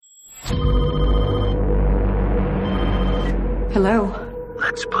Hello?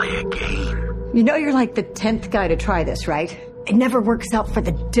 Let's play a game. You know you're like the 10th guy to try this, right? It never works out for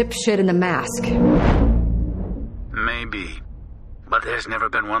the dipshit in the mask. Maybe. But there's never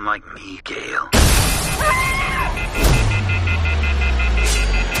been one like me, Gale.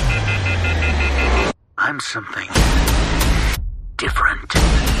 I'm something different.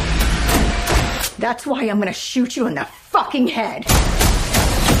 That's why I'm gonna shoot you in the fucking head.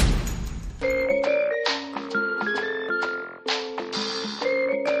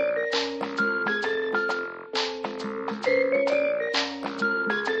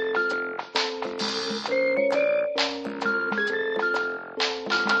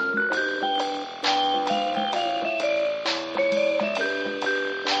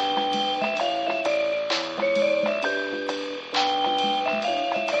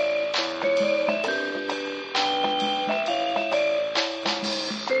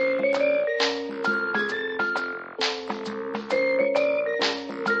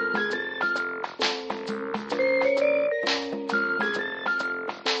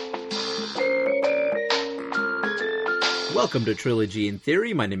 Welcome to Trilogy in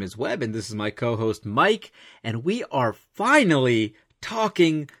Theory. My name is Webb, and this is my co-host Mike, and we are finally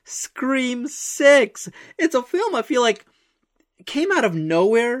talking Scream 6. It's a film I feel like came out of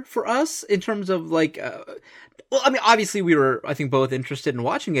nowhere for us in terms of obviously we were, I think, both interested in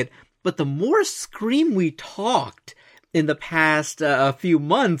watching it, but the more Scream we talked in the past few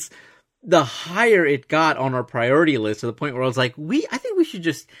months, the higher it got on our priority list, to the point where I was like, I think we should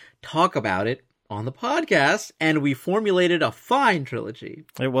just talk about it on the podcast, and we formulated a fine trilogy.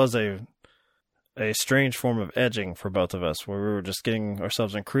 It was a strange form of edging for both of us, where we were just getting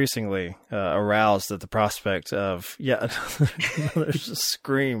ourselves increasingly aroused at the prospect of another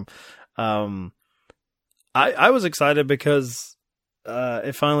Scream. I was excited because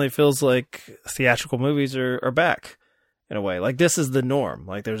it finally feels like theatrical movies are back in a way. Like, this is the norm.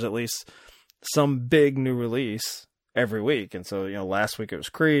 Like, there's at least some big new release every week, and so last week it was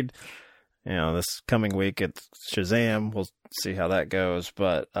Creed. This coming week it's Shazam. We'll see how that goes.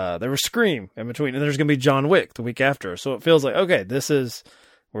 But there was Scream in between, and there's going to be John Wick the week after. So it feels like, okay,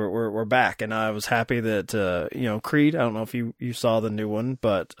 we're back. And I was happy that Creed. I don't know if you saw the new one,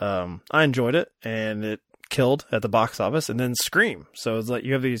 but I enjoyed it, and it killed at the box office. And then Scream. So it's like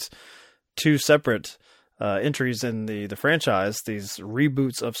you have these two separate entries in the franchise, these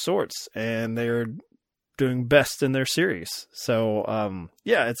reboots of sorts, and they're doing best in their series. So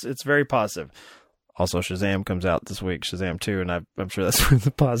it's very positive. Also, Shazam comes out this week, Shazam 2, and I'm sure that's where the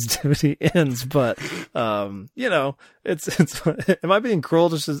positivity ends. But it's am I being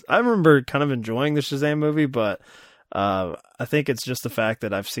cruel to Shazam? I remember kind of enjoying the Shazam movie, but I think it's just the fact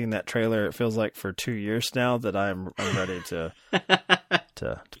that I've seen that trailer, it feels like, for 2 years now, that I'm ready to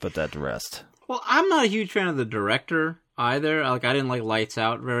put that to rest. Well, I'm not a huge fan of the director either. Like, I didn't like Lights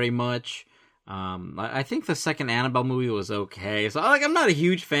Out very much. I think the second Annabelle movie was okay. So, I'm not a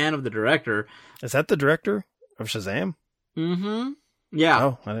huge fan of the director. Is that the director of Shazam? Mm-hmm. Yeah.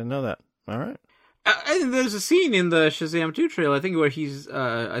 Oh, I didn't know that. All right. And there's a scene in the Shazam 2 trailer, I think, where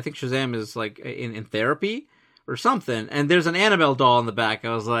I think Shazam is, like, in therapy or something, and there's an Annabelle doll in the back.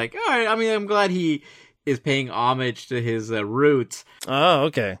 I was like, all right, I'm glad he is paying homage to his roots. Oh,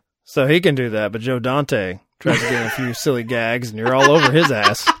 okay. So he can do that, but Joe Dante tries to get in a few silly gags, and you're all over his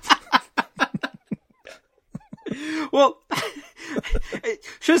ass. Well,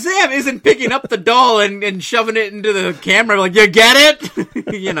 Shazam isn't picking up the doll and shoving it into the camera like, you get it?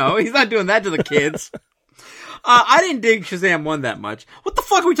 He's not doing that to the kids. I didn't dig Shazam 1 that much. What the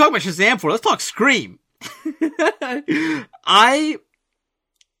fuck are we talking about Shazam for? Let's talk Scream.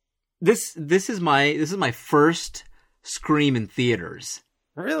 This is my first Scream in theaters.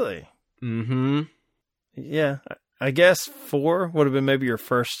 Really? Mm-hmm. Yeah. I guess 4 would have been maybe your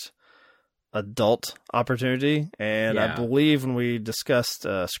first adult opportunity, and yeah. I believe when we discussed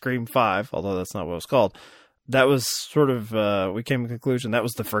Scream 5, although that's not what it was called, that was sort of we came to the conclusion that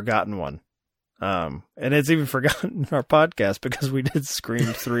was the forgotten one, and it's even forgotten in our podcast because we did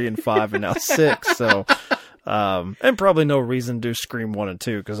Scream 3 and 5 and now 6, so and probably no reason to do Scream 1 and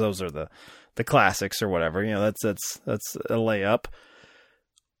 2 because those are the classics or whatever. That's a layup.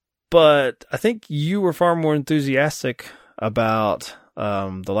 But I think you were far more enthusiastic about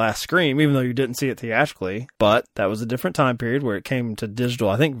the last Scream, even though you didn't see it theatrically, but that was a different time period where it came to digital,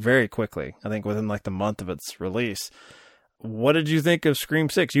 I think, very quickly. I think within like the month of its release. What did you think of Scream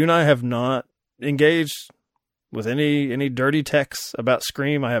 6? You and I have not engaged with any dirty texts about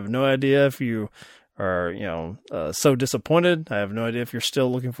Scream. I have no idea if you are, so disappointed. I have no idea if you're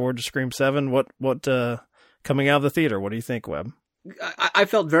still looking forward to Scream 7. What coming out of the theater, what do you think, Webb? I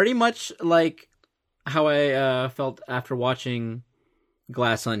felt very much like how I felt after watching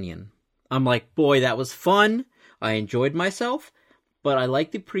Glass Onion. I'm like, boy, that was fun. I enjoyed myself, but I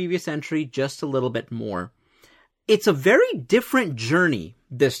like the previous entry just a little bit more. It's a very different journey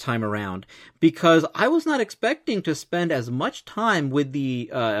this time around, because I was not expecting to spend as much time with the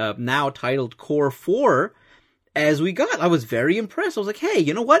now titled Core 4 as we got. I was very impressed. I was like, hey,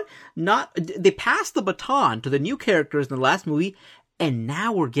 you know what? They passed the baton to the new characters in the last movie, and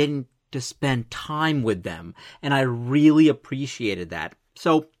now we're getting to spend time with them. And I really appreciated that.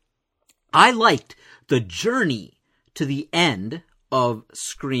 So I liked the journey to the end of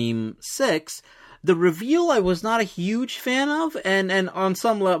Scream 6. The reveal I was not a huge fan of, and on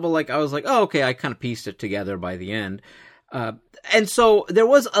some level, like, I was like, oh, okay, I kind of pieced it together by the end. And so there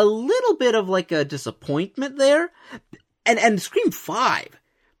was a little bit of like a disappointment there. And Scream 5,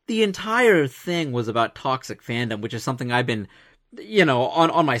 the entire thing was about toxic fandom, which is something I've been, you know,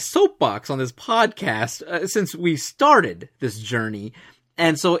 on my soapbox on this podcast since we started this journey.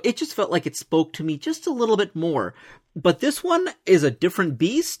 And so it just felt like it spoke to me just a little bit more. But this one is a different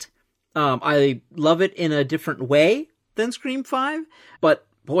beast. I love it in a different way than Scream 5, but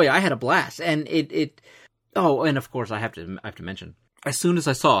boy, I had a blast. And oh, and of course I have to mention, as soon as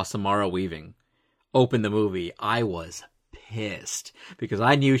I saw Samara Weaving open the movie, I was pissed because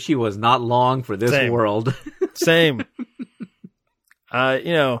I knew she was not long for this world. Same. You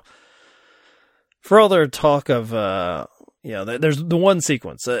know, for all their talk of, you know, there's the one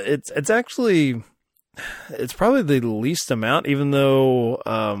sequence, it's actually, it's probably the least amount, even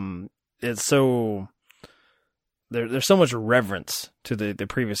though, it's so there's so much reverence to the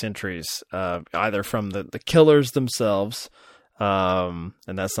previous entries, either from the killers themselves, and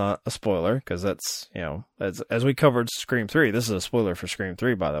that's not a spoiler because that's, you know, as we covered Scream 3, this is a spoiler for Scream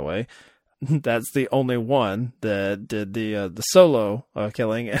 3, by the way. That's the only one that did the solo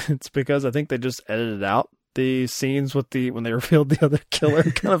killing, and it's because I think they just edited out the scenes with when they revealed the other killer.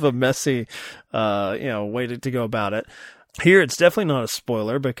 Kind of a messy, you know, way to go about it. Here, it's definitely not a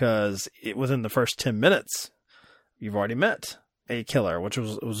spoiler because within the first 10 minutes, you've already met a killer, which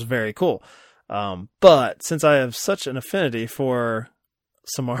was very cool. But since I have such an affinity for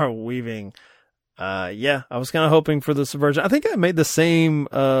Samara Weaving, yeah, I was kind of hoping for the subversion. I think I made the same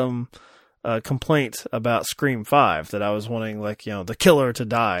complaint about Scream 5, that I was wanting, like, you know, the killer to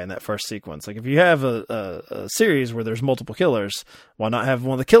die in that first sequence. Like, if you have a series where there's multiple killers, why not have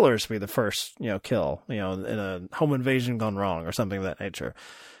one of the killers be the first, you know, kill, you know, in a home invasion gone wrong or something of that nature.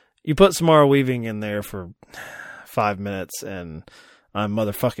 You put Samara Weaving in there for 5 minutes and I'm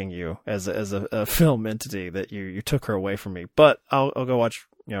motherfucking you as a film entity that you took her away from me. But I'll go watch,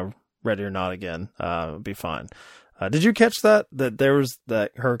 you know, Ready or Not again. It'll be fine. Did you catch that there was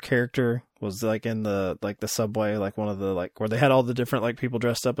her character was like in the subway, like one of the, like, where they had all the different, like, people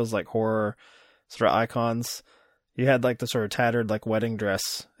dressed up as like horror sort of icons. You had like the sort of tattered, like, wedding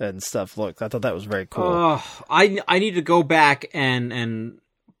dress and stuff. Look, I thought that was very cool. I need to go back and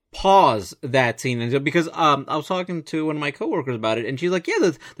pause that scene because I was talking to one of my coworkers about it, and she's like,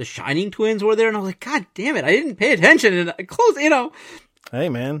 yeah, the Shining twins were there, and I was like, God damn it, I didn't pay attention, and I closed, you know. Hey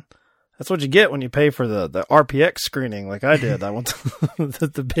man, that's what you get when you pay for the RPX screening like I did. I went to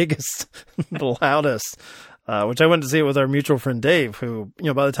the biggest, the loudest, which I went to see with our mutual friend Dave, who, you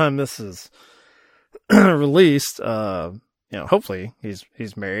know, by the time this is released, you know, hopefully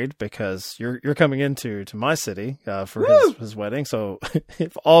he's married, because you're coming into my city for his wedding. So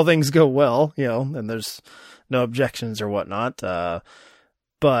if all things go well, you know, and there's no objections or whatnot,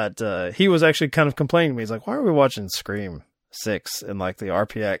 but he was actually kind of complaining to me. He's like, why are we watching Scream 6 in like the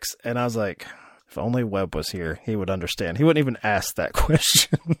RPX? And I was like, if only Webb was here, he would understand. He wouldn't even ask that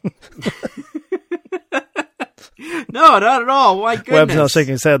question. No, not at all. My goodness. Webb's now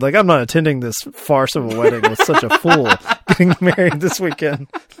shaking his head like, I'm not attending this farce of a wedding with such a fool getting married this weekend.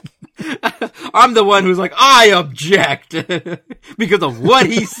 I'm the one who's like, I object because of what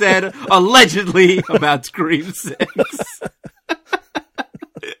he said allegedly about Scream 6.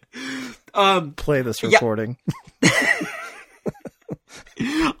 Play this recording. Yeah.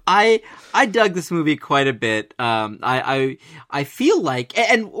 I dug this movie quite a bit. I feel like,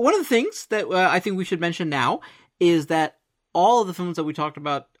 and one of the things that I think we should mention now is that all of the films that we talked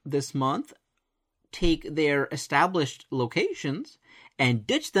about this month take their established locations and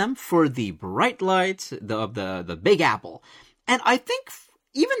ditch them for the bright lights of the Big Apple. And I think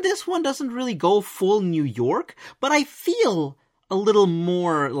even this one doesn't really go full New York, but I feel a little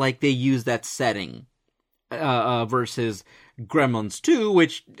more like they use that setting versus Gremlins 2,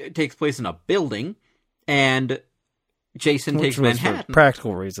 which takes place in a building, and Jason takes Manhattan. For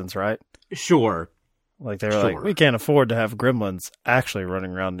practical reasons, right? Sure. Like they were like, we can't afford to have gremlins actually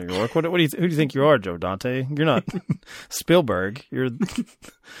running around New York. Who do you think you are, Joe Dante? You're not Spielberg. You're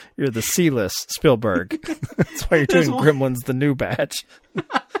the C-list Spielberg. That's why you're doing Gremlins: The New Batch.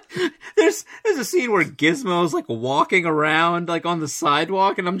 There's a scene where Gizmo's like walking around like on the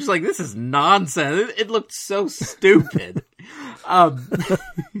sidewalk, and I'm just like, this is nonsense. It looked so stupid. And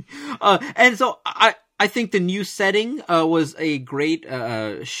so I think the new setting was a great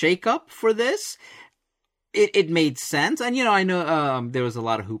shakeup for this. It made sense, and I know there was a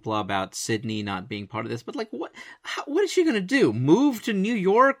lot of hoopla about Sydney not being part of this, but like, what is she gonna do? Move to New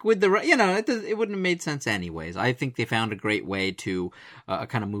York with the it wouldn't have made sense anyways. I think they found a great way to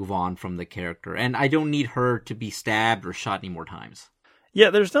kind of move on from the character, and I don't need her to be stabbed or shot any more times. Yeah,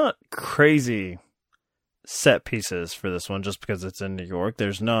 there's not crazy set pieces for this one just because it's in New York.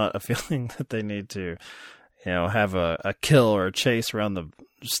 There's not a feeling that they need to, have a kill or a chase around the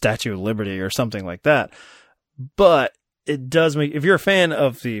Statue of Liberty or something like that. But it does make, if you're a fan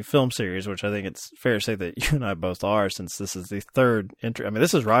of the film series, which I think it's fair to say that you and I both are, since this is the third entry. I mean,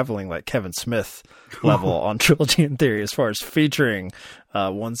 this is rivaling like Kevin Smith level on Trilogy in Theory as far as featuring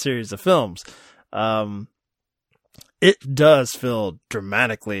one series of films. It does feel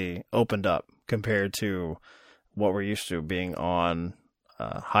dramatically opened up compared to what we're used to being on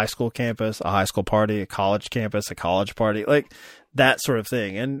a high school campus, a high school party, a college campus, a college party, like that sort of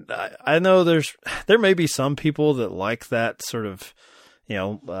thing. And I know there may be some people that like that sort of,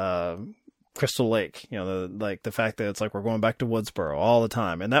 Crystal Lake, the fact that it's like we're going back to Woodsboro all the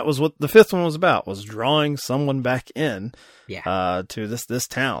time. And that was what the fifth one was about, was drawing someone back in to this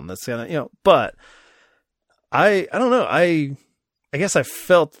town. That's but I don't know. I guess I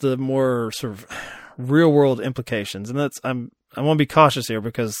felt the more sort of real world implications, and I want to be cautious here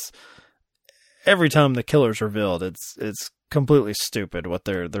because every time the killer's revealed, it's completely stupid what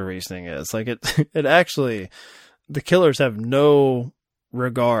their reasoning is. Like it actually, the killers have no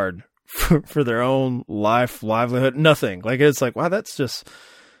regard for their own livelihood, nothing. Like it's like, wow, that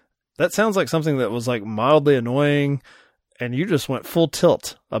sounds like something that was like mildly annoying, and you just went full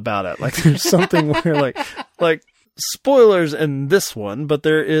tilt about it. Like there's something where like spoilers in this one, but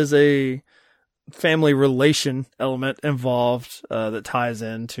there is a family relation element involved that ties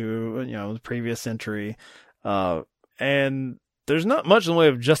into the previous entry, and there's not much in the way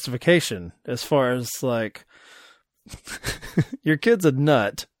of justification as far as like your kid's a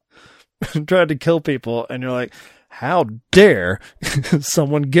nut tried to kill people, and you're like, how dare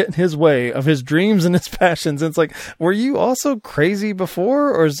someone get in his way of his dreams and his passions? And it's like, were you also crazy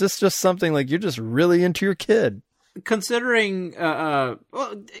before, or is this just something like you're just really into your kid? Considering,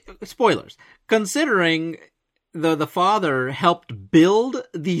 spoilers, considering the father helped build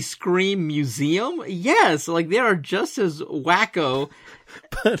the Scream Museum, yes, like they are just as wacko.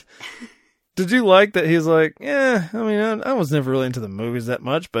 But did you like that he's like, yeah, I mean, I was never really into the movies that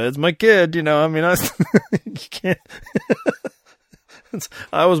much, but it's my kid, I mean, you can't.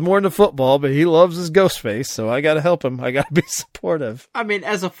 I was more into football, but he loves his Ghostface, so I got to help him. I got to be supportive. I mean,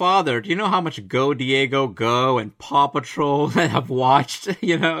 as a father, do you know how much Go Diego Go and Paw Patrol that I've watched?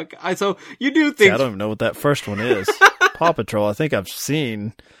 So you do think... I don't even know what that first one is. Paw Patrol, I think I've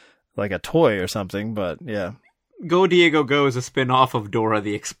seen like a toy or something, but yeah. Go Diego Go is a spin-off of Dora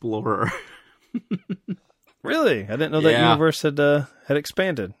the Explorer. Really? I didn't know that universe had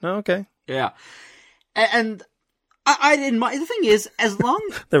expanded. Oh, okay. Yeah. And I didn't mind. The thing is, as long...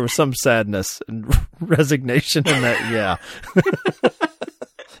 There was some sadness and resignation in that, yeah.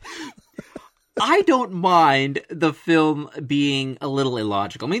 I don't mind the film being a little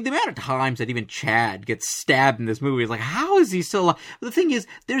illogical. I mean, the amount of times that even Chad gets stabbed in this movie is like, how is he still alive? But the thing is,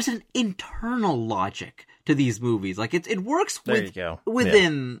 there's an internal logic to these movies. Like, it works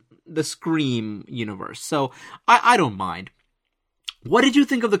within the Scream universe. So, I don't mind. What did you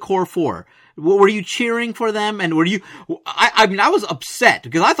think of the core four? Were you cheering for them? And were you... I mean, I was upset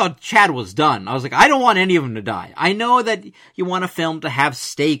because I thought Chad was done. I was like, I don't want any of them to die. I know that you want a film to have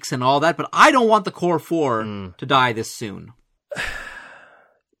stakes and all that, but I don't want the core four to die this soon.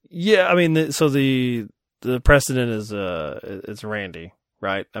 Yeah, I mean, so the precedent is it's Randy,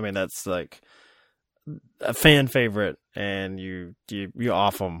 right? I mean, that's like a fan favorite, and you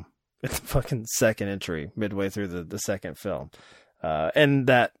off them at the fucking second entry, midway through the second film. And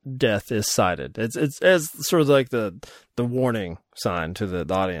that death is cited. It's as sort of like the warning sign to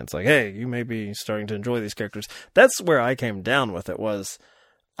the audience, like, hey, you may be starting to enjoy these characters. That's where I came down with it. Was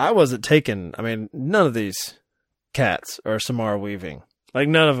I wasn't taken. I mean, none of these cats are Samara Weaving. Like,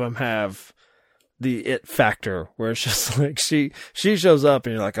 none of them have the it factor where it's just like she shows up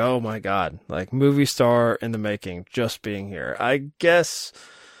and you're like, oh my god, like movie star in the making, just being here. I guess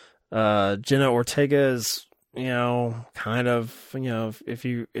Jenna Ortega is, kind of,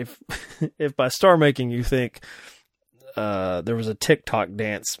 if by star making you think there was a TikTok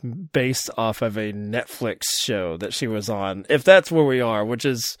dance based off of a Netflix show that she was on, if that's where we are, which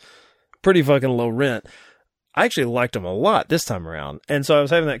is pretty fucking low rent, I actually liked him a lot this time around. And so I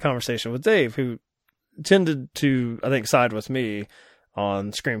was having that conversation with Dave, who tended to, I think, side with me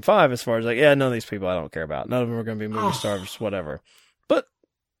on Scream 5 as far as like, yeah, none of these people I don't care about. None of them are going to be movie stars, whatever.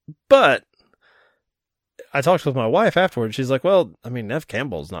 But I talked with my wife afterwards. She's like, well, I mean, Neve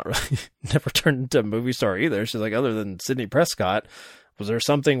Campbell's not really never turned into a movie star either. She's like, other than Sidney Prescott, was there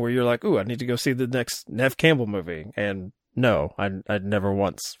something where you're like, ooh, I need to go see the next Neve Campbell movie? And no, I never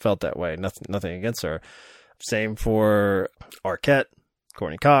once felt that way. Nothing against her. Same for Arquette,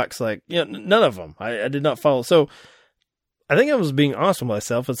 Courtney Cox, like, none of them. I did not follow. So I think I was being honest with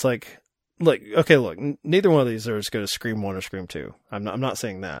myself. It's like, okay, look, neither one of these are as good as Scream 1 or Scream 2. I'm not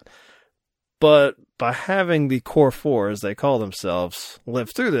saying that. But by having the core four, as they call themselves,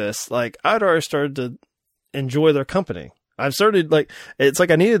 live through this, like, I'd already started to enjoy their company. I've started, like, it's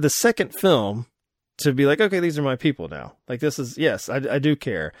like I needed the second film to be like, okay, these are my people now. Like, this is, yes, I do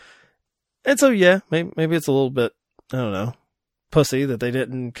care. And so, yeah, maybe it's a little bit, I don't know, pussy that they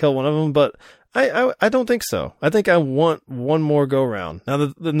didn't kill one of them, but I don't think so. I think I want one more go round. Now,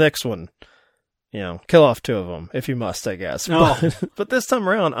 the next one, kill off two of them if you must, I guess. No. But this time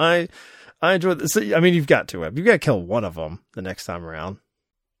around, I enjoyed this. I mean, you've got to kill one of them the next time around.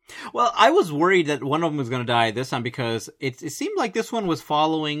 Well, I was worried that one of them was going to die this time because it seemed like this one was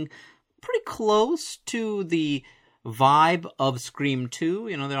following pretty close to the vibe of Scream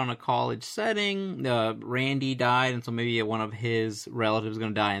 2. They're on a college setting. Randy died, and so maybe one of his relatives is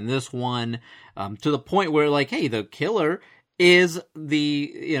going to die in this one. To the point where, like, hey, the killer is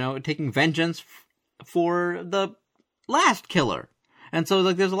taking vengeance for the last killer. And so,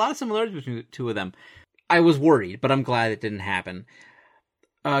 like, there's a lot of similarities between the two of them. I was worried, but I'm glad it didn't happen.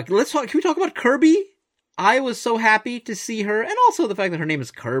 Can we talk about Kirby? I was so happy to see her, and also the fact that her name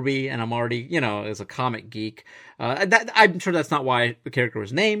is Kirby, and I'm already, as a comic geek, I'm sure that's not why the character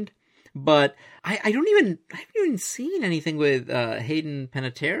was named, but I haven't even seen anything with Hayden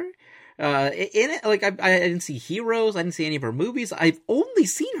Panettiere in it. Like, I didn't see Heroes, I didn't see any of her movies. I've only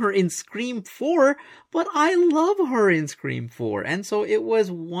seen her in Scream 4, but I love her in Scream 4, and so it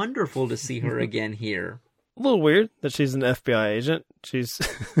was wonderful to see her again here. A little weird that she's an FBI agent. She's,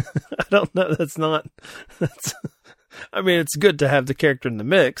 I don't know. I mean, it's good to have the character in the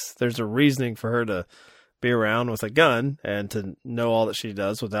mix. There's a reasoning for her to be around with a gun and to know all that she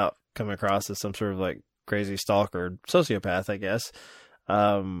does without coming across as some sort of like crazy stalker sociopath, I guess.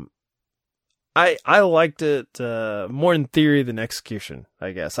 I liked it, more in theory than execution,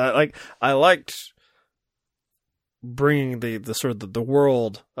 I guess. I liked bringing the sort of the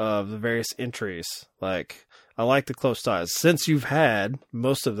world of the various entries. Like, I like the close ties. Since you've had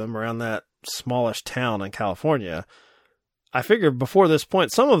most of them around that smallish town in California, I figured before this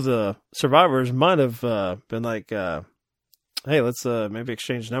point, some of the survivors might have been like, hey, let's maybe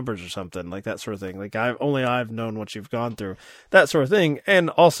exchange numbers or something, like that sort of thing. Like, I've known what you've gone through, that sort of thing.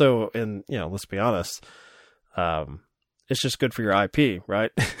 And also, let's be honest, it's just good for your IP,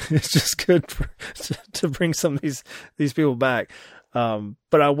 right? It's just good to bring some of these people back.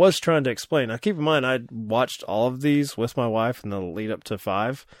 But I was trying to explain. Now, keep in mind, I'd watched all of these with my wife in the lead up to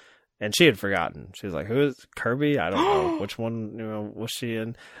 5, and she had forgotten. She was like, "Who is Kirby? I don't know which one. Was she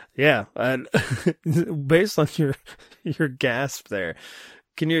in?" Yeah, and based on your gasp there,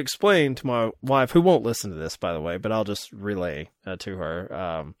 can you explain to my wife, who won't listen to this, by the way, but I'll just relay to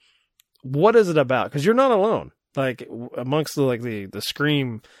her, what is it about? Because you're not alone. Like, amongst the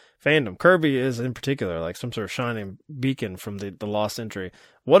Scream fandom, Kirby is in particular like some sort of shining beacon from the lost entry.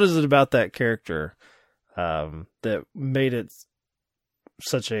 What is it about that character that made it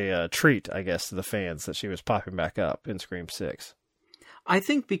such a treat, I guess, to the fans that she was popping back up in Scream 6? I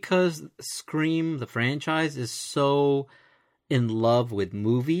think because Scream, the franchise, is so in love with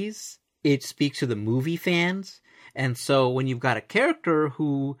movies, it speaks to the movie fans. And so when you've got a character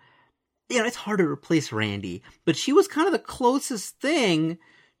who, it's hard to replace Randy, but she was kind of the closest thing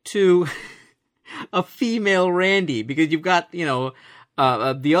to a female Randy, because you've got,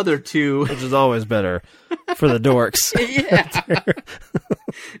 the other two. Which is always better for the dorks. Yeah.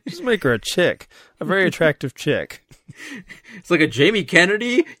 Just make her a chick. A very attractive chick. It's like a Jamie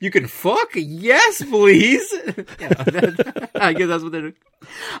Kennedy. You can fuck? Yes, please. I guess that's what they're doing.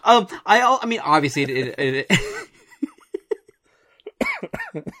 I mean, obviously, it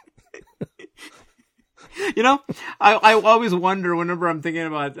I always wonder whenever I'm thinking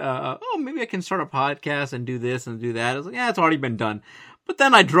about, maybe I can start a podcast and do this and do that. I was like, it's already been done. but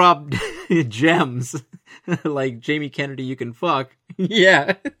then I dropped gems like Jamie Kennedy, you can fuck.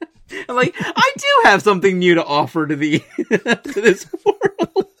 Yeah. I'm like, I do have something new to offer to the to this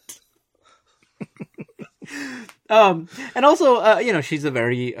world. And also, she's a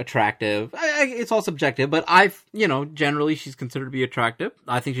very attractive. It's all subjective, but generally she's considered to be attractive.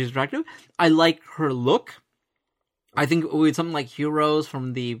 I think she's attractive. I like her look. I think with something like Heroes,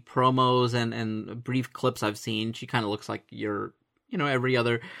 from the promos and brief clips I've seen, she kind of looks like every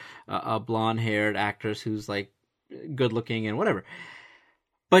other blonde-haired actress who's like good looking and whatever.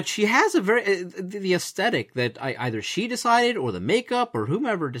 But she has the aesthetic that either she decided or the makeup or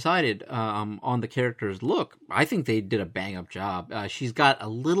whomever decided on the character's look. I think they did a bang up job. She's got a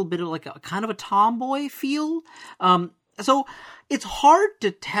little bit of like a kind of a tomboy feel. So it's hard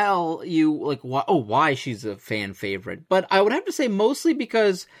to tell you like why she's a fan favorite. But I would have to say mostly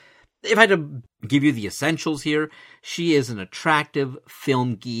because if I had to give you the essentials here, she is an attractive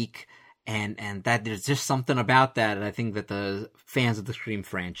film geek. And that there's just something about that, and I think that the fans of the Scream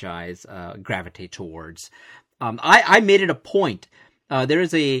franchise gravitate towards. I made it a point. There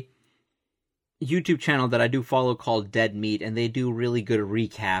is a YouTube channel that I do follow called Dead Meat, and they do really good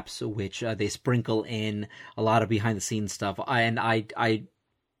recaps, which they sprinkle in a lot of behind-the-scenes stuff. I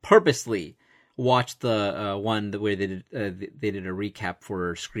purposely watched the one where they did a recap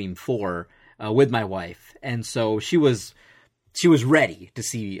for Scream 4 with my wife, and so she was ready to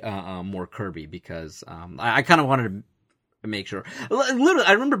see more Kirby because I kind of wanted to make sure. Literally,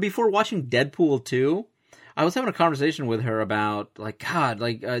 I remember before watching Deadpool 2, I was having a conversation with her about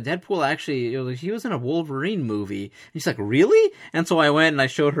Deadpool actually, he was in a Wolverine movie. And she's like, really? And so I went and I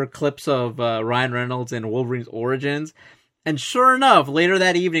showed her clips of Ryan Reynolds in Wolverine's Origins. And sure enough, later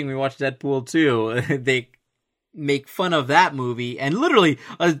that evening we watched Deadpool 2. They make fun of that movie, and literally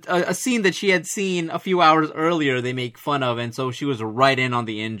a scene that she had seen a few hours earlier they make fun of, and so she was right in on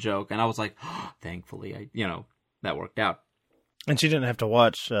the in-joke, and I was like, thankfully, that worked out. And she didn't have to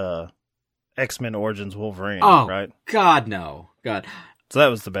watch X-Men Origins Wolverine, right? God, no. God. So that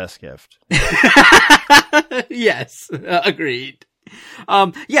was the best gift. Yes, agreed.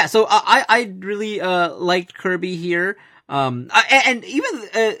 So I really liked Kirby here, and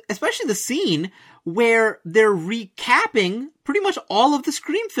even especially the scene where they're recapping pretty much all of the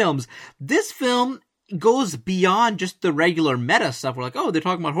Scream films. This film goes beyond just the regular meta stuff. We're like, oh, they're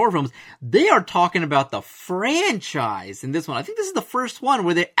talking about horror films. They are talking about the franchise in this one. I think this is the first one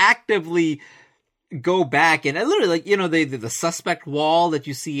where they actively go back and literally, the suspect wall that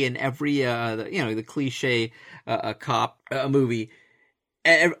you see in every, the cliche cop movie.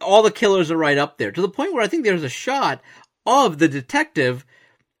 And all the killers are right up there, to the point where I think there's a shot of the detective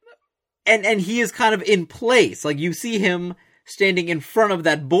and he is kind of in place. Like, you see him standing in front of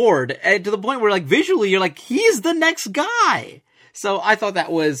that board, and to the point where, like, visually, you're like, he's the next guy. So I thought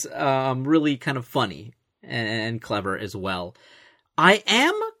that was really kind of funny and clever as well. I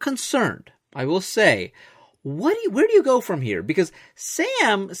am concerned, I will say, where do you go from here? Because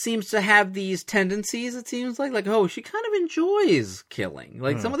Sam seems to have these tendencies, it seems like, she kind of enjoys killing.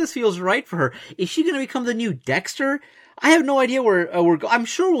 Like, some of this feels right for her. Is she going to become the new Dexter? I have no idea where we're going. I'm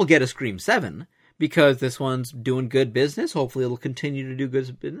sure we'll get a Scream 7 because this one's doing good business. Hopefully it'll continue to do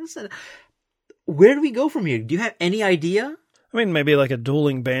good business. Where do we go from here? Do you have any idea? I mean, maybe like a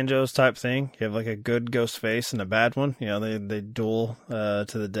dueling banjos type thing. You have like a good ghost face and a bad one. They duel to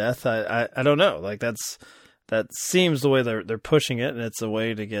the death. I don't know. Like that seems the way they're pushing it, and it's a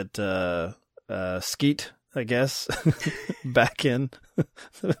way to get Skeet, I guess, back in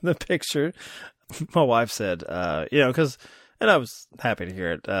the picture. My wife said, because, and I was happy to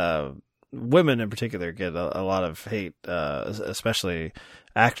hear it. Women in particular get a lot of hate, especially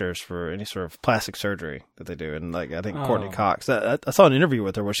actors, for any sort of plastic surgery that they do. And I think Courtney Cox, I saw an interview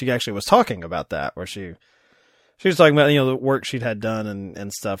with her where she actually was talking about that, where she was talking about, the work she'd had done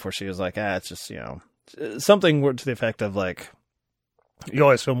and stuff, where she was like, it's just, something to the effect of like, you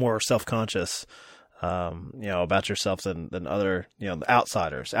always feel more self-conscious about yourself than other, the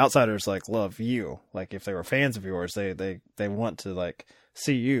outsiders. Outsiders love you. Like, if they were fans of yours, they want to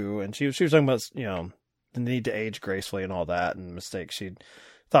see you. And she was talking about, the need to age gracefully and all that, and mistakes she'd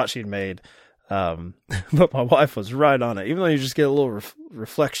thought she'd made. But my wife was right on it. Even though you just get a little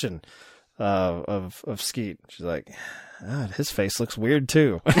reflection of Skeet, she's like, his face looks weird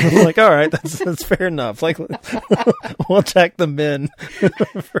too. I'm like, all right, that's fair enough. Like, we'll check the men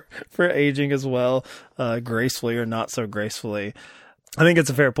for aging as well, gracefully or not so gracefully. I think it's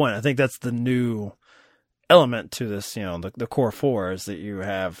a fair point. I think that's the new element to this. The core four is that you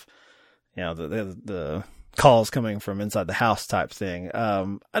have, the calls coming from inside the house type thing.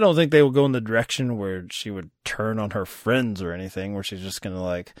 I don't think they will go in the direction where she would turn on her friends or anything, where she's just going to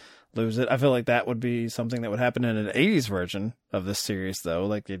like lose it. I feel like that would be something that would happen in an 80s version of this series, though.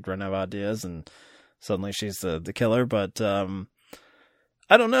 Like they'd run out of ideas and suddenly she's the killer. But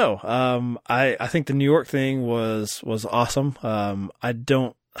I don't know. I think the New York thing was awesome.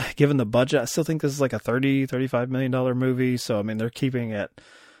 Given the budget, I still think this is like a $35 million movie. So, I mean, they're keeping it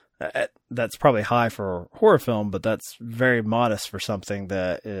that's probably high for a horror film, but that's very modest for something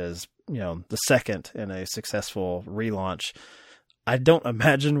that is, the second in a successful relaunch. I don't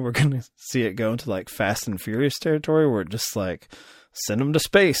imagine we're going to see it go into like Fast and Furious territory where it just like send them to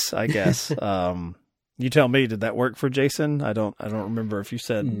space, I guess. You tell me, did that work for Jason? I don't remember if you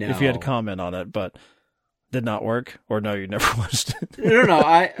said, no. If you had a comment on it, but did not work, or no, you never watched it. No.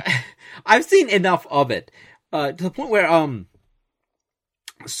 I've seen enough of it, to the point where,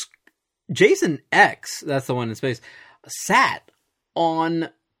 Jason X, that's the one in space, sat on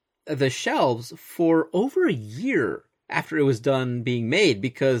the shelves for over a year after it was done being made,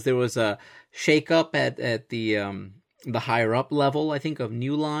 because there was a shakeup at the higher up level, I think, of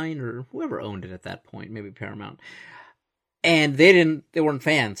New Line, or whoever owned it at that point, maybe Paramount. And they weren't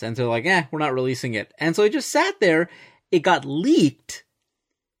fans, and so like, we're not releasing it. And so it just sat there, it got leaked,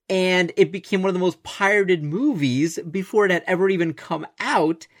 and it became one of the most pirated movies before it had ever even come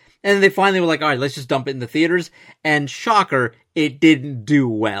out. And then they finally were like, all right, let's just dump it in the theaters. And shocker, it didn't do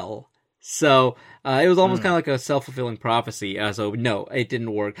well. So it was almost kind of like a self-fulfilling prophecy. So no, it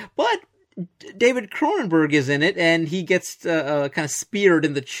didn't work. But David Cronenberg is in it, and he gets kind of speared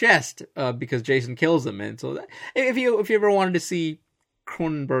in the chest because Jason kills him. And so if you ever wanted to see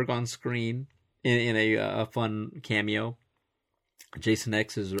Cronenberg on screen in a fun cameo, Jason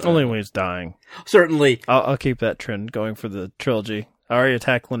X is... only when he's dying. Certainly. I'll keep that trend going for the trilogy. I already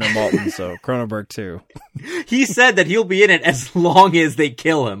attacked Leonard Maltin, so Cronenberg too. He said that he'll be in it as long as they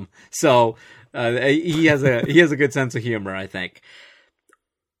kill him. So he has a good sense of humor, I think.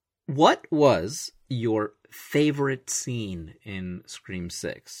 What was your favorite scene in Scream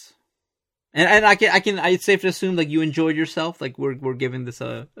 6? And it's safe to assume like you enjoyed yourself. Like we're giving this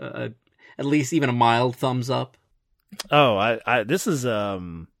a at least even a mild thumbs up. Oh, this is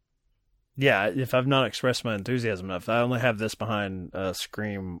yeah. If I've not expressed my enthusiasm enough, I only have this behind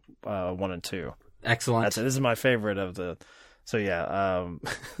Scream 1 and 2. Excellent. This is my favorite of the. So yeah,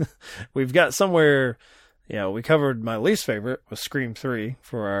 we've got somewhere. We covered my least favorite was Scream 3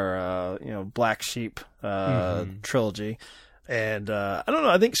 for our Black Sheep trilogy. And I don't know.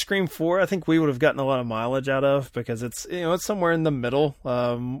 I think Scream 4. I think we would have gotten a lot of mileage out of, because it's it's somewhere in the middle.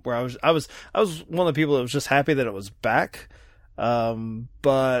 Where I was one of the people that was just happy that it was back.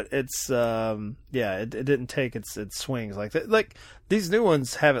 But it's it didn't take its swings like these new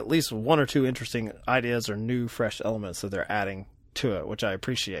ones have at least one or two interesting ideas or new fresh elements that they're adding to it, which I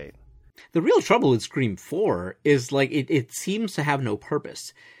appreciate. The real trouble with Scream 4 is like it seems to have no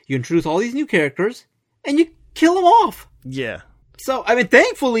purpose. You introduce all these new characters and you kill them off. Yeah. So, I mean,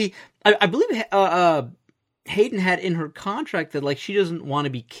 thankfully, I believe Hayden had in her contract that like she doesn't want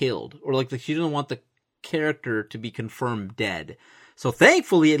to be killed, or like she doesn't want the character to be confirmed dead. So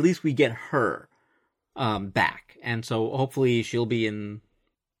thankfully, at least we get her back. And so hopefully she'll be in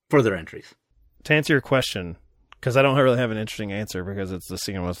further entries. To answer your question, because I don't really have an interesting answer, because it's the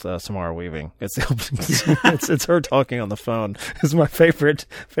scene with Samara Weaving. It's the opening. it's her talking on the phone. It's my favorite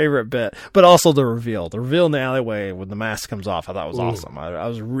bit. But also the reveal. The reveal in the alleyway when the mask comes off, I thought was awesome. I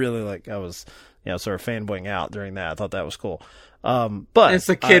was really sort of fanboying out during that. I thought that was cool. But it's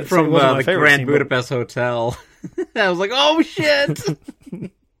the kid from the Grand Budapest Hotel. I was like, oh shit.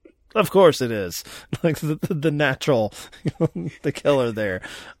 Of course it is. Like the natural, the killer there.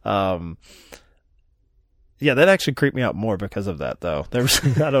 Yeah, that actually creeped me out more because of that, though. There was,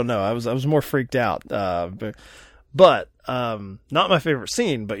 I don't know, I was more freaked out. But not my favorite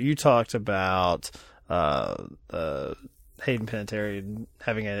scene. But you talked about Hayden Panettiere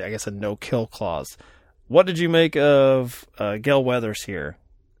having a no kill clause. What did you make of Gale Weathers here?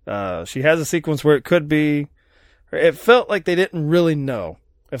 She has a sequence where it could be. It felt like they didn't really know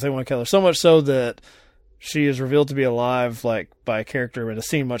if they want to kill her. So much so that she is revealed to be alive, like by a character in a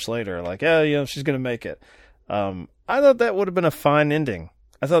scene much later. Like, she's going to make it. I thought that would have been a fine ending.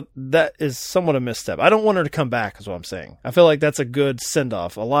 I thought that is somewhat a misstep. I don't want her to come back, is what I'm saying. I feel like that's a good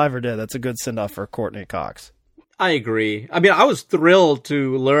send-off. Alive or dead, that's a good send-off for Courtney Cox. I agree. I mean, I was thrilled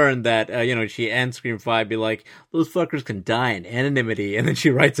to learn that, she ends Scream 5 be like, those fuckers can die in anonymity, and then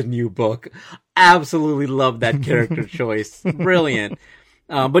she writes a new book. Absolutely love that character choice. Brilliant.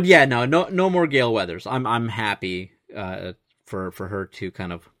 But yeah, no more Gale Weathers. I'm happy for her to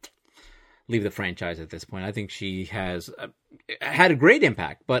kind of leave the franchise at this point. I think she has had a great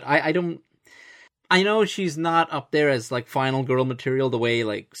impact, but I know she's not up there as like final girl material the way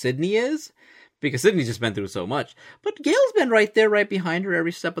like Sydney is, because Sydney's just been through so much. But Gail's been right there, right behind her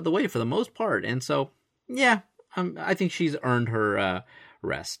every step of the way for the most part. And so, yeah, I think she's earned her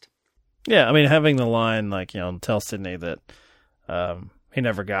rest. Yeah, I mean, having the line, like, tell Sydney that he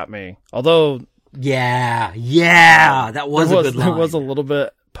never got me. Although... Yeah, that was a good line. There was a little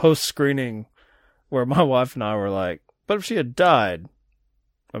bit post-screening where my wife and I were like, but if she had died...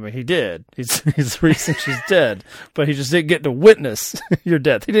 I mean, he did. He's the reason she's dead, but he just didn't get to witness your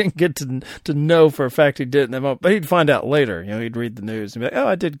death. He didn't get to know for a fact he did in that moment, but he'd find out later. He'd read the news and be like, "Oh,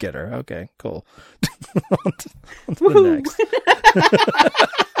 I did get her. Okay, cool." on to the next.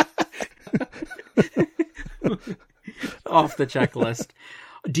 Off the checklist.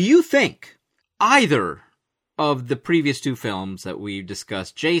 Do you think either of the previous two films that we've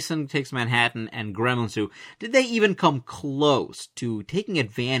discussed, Jason Takes Manhattan and Gremlins 2, did they even come close to taking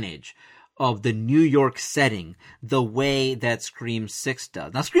advantage of the New York setting the way that Scream 6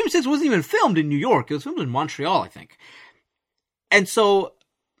 does? Now, Scream 6 wasn't even filmed in New York. It was filmed in Montreal, I think. And so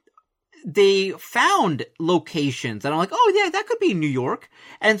they found locations and I'm like, oh yeah, that could be New York.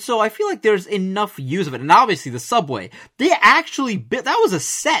 And so I feel like there's enough use of it. And obviously the subway, they actually that was a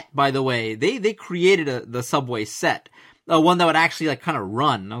set, by the way. They created the subway set, one that would actually like kind of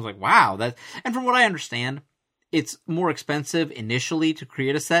run. And I was like, wow, and from what I understand, it's more expensive initially to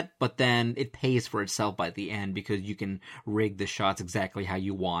create a set, but then it pays for itself by the end because you can rig the shots exactly how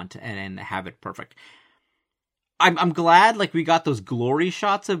you want and have it perfect. I'm glad, like, we got those glory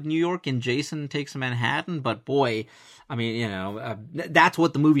shots of New York in Jason Takes Manhattan, but boy, I mean, that's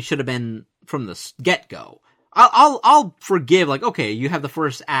what the movie should have been from the get-go. I'll forgive, like, okay, you have the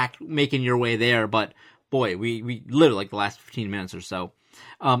first act making your way there, but boy, we literally, like, the last 15 minutes or so.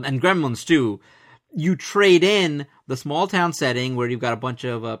 And Gremlins 2, you trade in the small town setting where you've got a bunch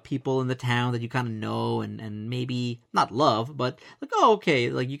of people in the town that you kind of know and maybe not love, but like, oh, okay,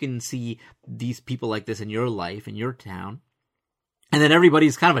 like you can see these people like this in your life, in your town. And then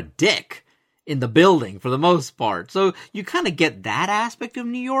everybody's kind of a dick in the building for the most part. So you kind of get that aspect of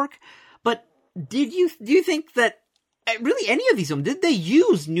New York. But do you think that really any of these films, did they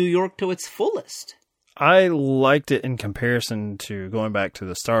use New York to its fullest? I liked it in comparison to going back to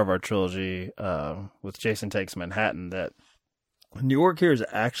the start of our trilogy with Jason Takes Manhattan, that New York here is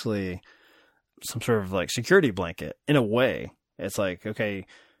actually some sort of like security blanket in a way. It's like, okay,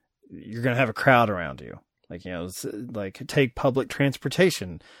 you're going to have a crowd around you. Like, like take public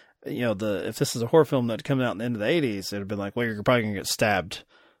transportation. If this is a horror film that had come out in the end of the 80s, it would have been like, well, you're probably going to get stabbed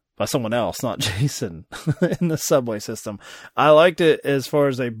by someone else, not Jason, in the subway system. I liked it as far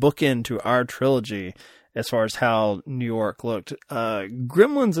as a bookend to our trilogy, as far as how New York looked.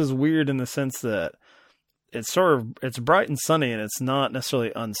 Gremlins is weird in the sense that it's bright and sunny and it's not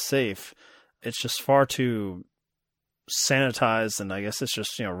necessarily unsafe. It's just far too sanitized, and I guess it's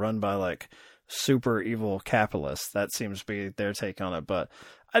just, run by like super evil capitalists. That seems to be their take on it. But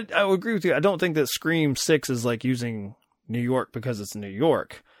I would agree with you. I don't think that Scream 6 is like using New York because it's New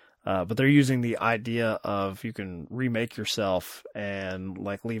York. But they're using the idea of you can remake yourself and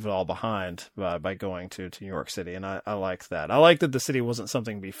like leave it all behind by going to New York City. And I liked that. I like that the city wasn't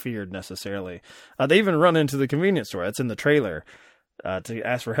something to be feared necessarily. They even run into the convenience store. That's in the trailer to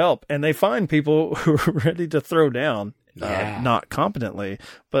ask for help. And they find people who are ready to throw down. Not competently,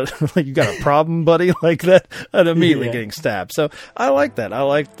 but like, you got a problem, buddy, like that, and immediately getting stabbed. So I like that. I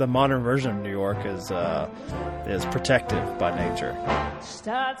like the modern version of New York is protective by nature.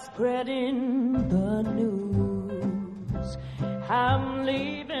 Start spreading the news. I'm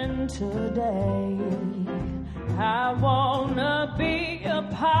leaving today. I wanna be a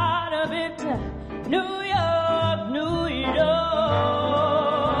part of it. New York, New York.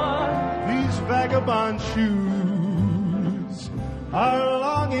 These vagabond shoes are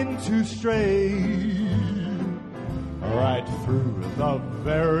longing to stray right through the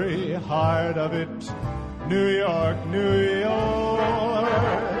very heart of it. New York, New York.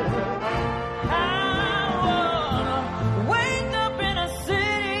 I wanna wake up in a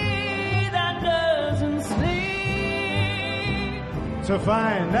city that doesn't sleep, to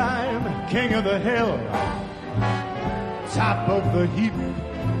find I'm king of the hill, top of the heap.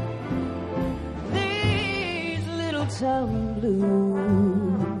 Town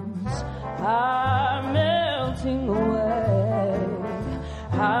blues are melting away.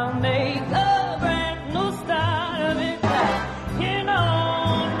 I'll make a brand new start of it, New York.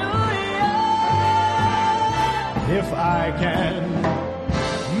 If I can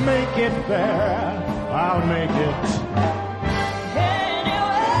make it there, I'll make it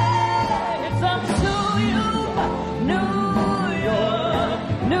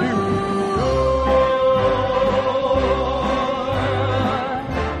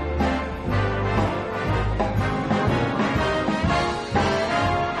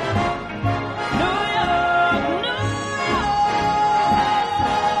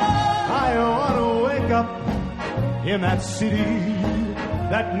in that city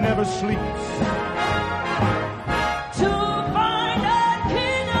that never sleeps. To find a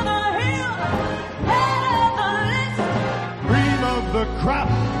king of the hill, head of the list, Cream of the crop,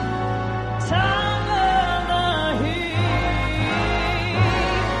 top of the hill.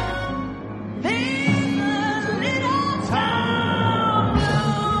 There's a little town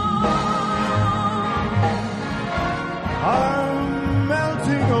I'm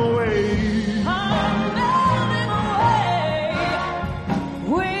melting away. I'm melting away.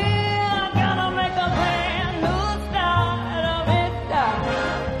 We're gonna make a brand new start of it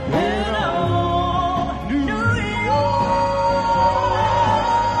in old New York.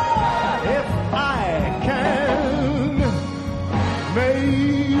 If I can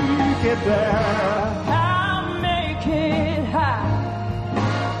make it there, I'll make it high.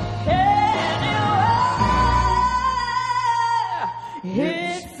 Anywhere,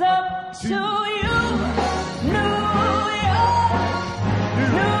 it's up to you, New York,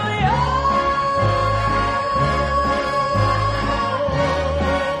 New